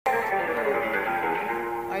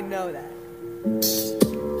I know that.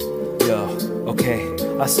 Yo, okay,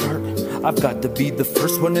 I've got to be the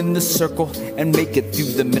first one in the circle and make it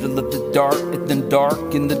through the middle of the dark. And then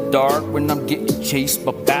dark in the dark when I'm getting chased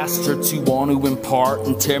by bastards who want to impart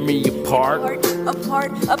and tear me apart. A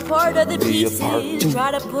part of the pieces.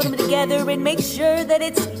 Try to put them together and make sure that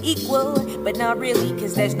it's equal. But not really,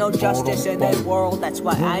 cause there's no justice in this world. That's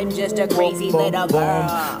why I'm just a crazy little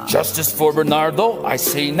girl. Justice for Bernardo, I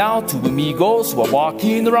say now to amigos who are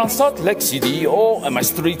walking around Salt Lake City. Oh, and my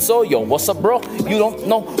streets, oh, yo, what's up, bro? You don't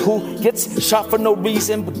know who gets shot for no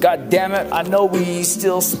reason, but goddammit, I know we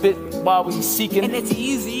still spit while we seeking. And it's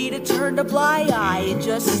easy to turn a blind eye and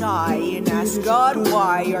just sigh and ask God,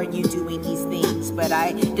 why are you doing these things? But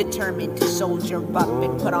I determined to soldier up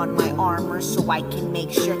and put on my armor so I can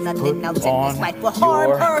make sure nothing else in this life will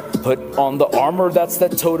harm her. Put on the armor, that's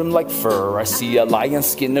that totem like fur. I see a lion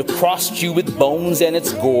skin across you with bones and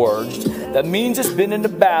it's gorged. That means it's been in a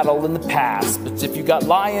battle in the past. But if you got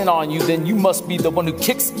lion on you, then you must be the one who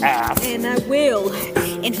kicks ass. And I will.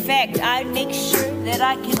 In fact, I make sure that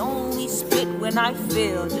I can only spit when I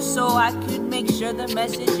feel, just so I could make sure the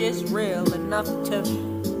message is real enough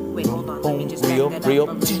to... Wait, hold on, let me just back that up a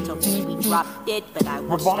little. We dropped it, but I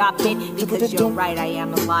won't stop it, because you're right, I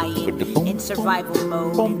am a lion in survival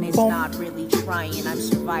mode, and it's not really trying, I'm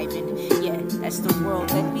surviving. Yeah, that's the world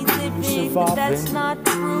that we live in, but that's not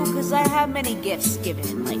true, because I have many gifts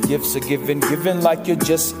given. Like gifts are given like you're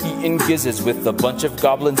just eating gizzards with a bunch of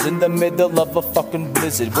goblins in the middle of a fucking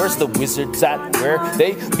blizzard. Where's the wizards at? Where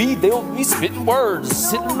they be? They'll be spitting words,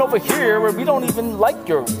 sitting over here where we don't even like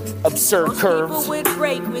your absurd curves. People would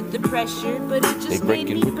break with the pressure, but it just made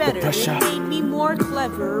me better. It made me more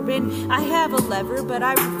clever, and I have a lever, but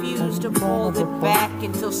I refuse to pull it back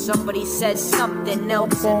until somebody says something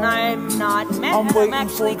else, and I'm not mad, I'm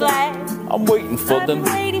actually glad. I'm waiting for them.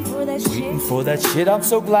 Waiting for that shit. Waiting for that shit, I'm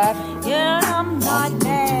so glad. Yeah, I'm not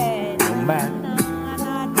mad. I'm mad.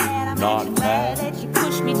 I'm not mad that you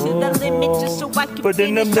push me to the limit just so I can but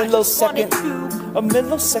in a millisecond,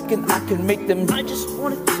 I can make them. I just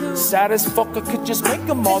wanted to. Sad as fuck, I could just make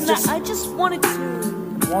them all just. I just wanted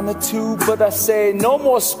to. Wanted to, but I say no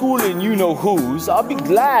more schooling, you know who's. I'll be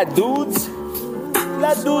glad, dudes.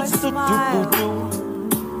 Glad dudes to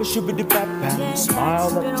do. It should be the bad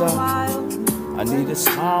smile up down. I need a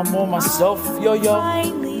smile more myself, yo.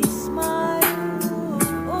 Finally smile.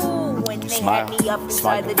 Oh, when they had me up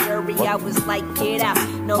inside the jury, I was like, get out.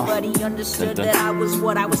 Nobody understood that I was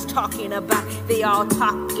what I was talking about. They all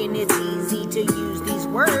talking, it's easy to use these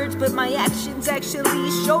words, but my actions actually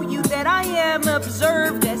show you that I am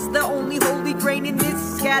observed as the only holy grain in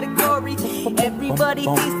this category. Everybody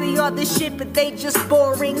thinks they are the shit, but they just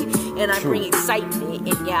boring. And I bring excitement,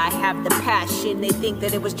 and yeah, I have the passion. They think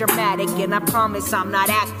that it was dramatic, and I promise I'm not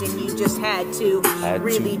acting. You just had to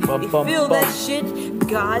really feel that shit.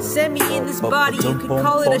 God sent me in this body, you could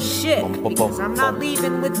call it a ship, because I'm not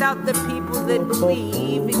leaving without the people that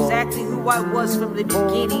believe exactly who I was from the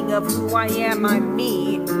beginning of who I am, I'm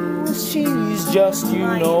me. She's just, you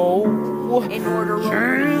know, in order over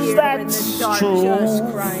here in the dark, true. Just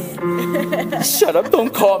crying. Shut up,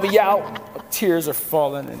 don't call me out. Tears are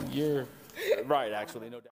falling and you're right, actually, no doubt.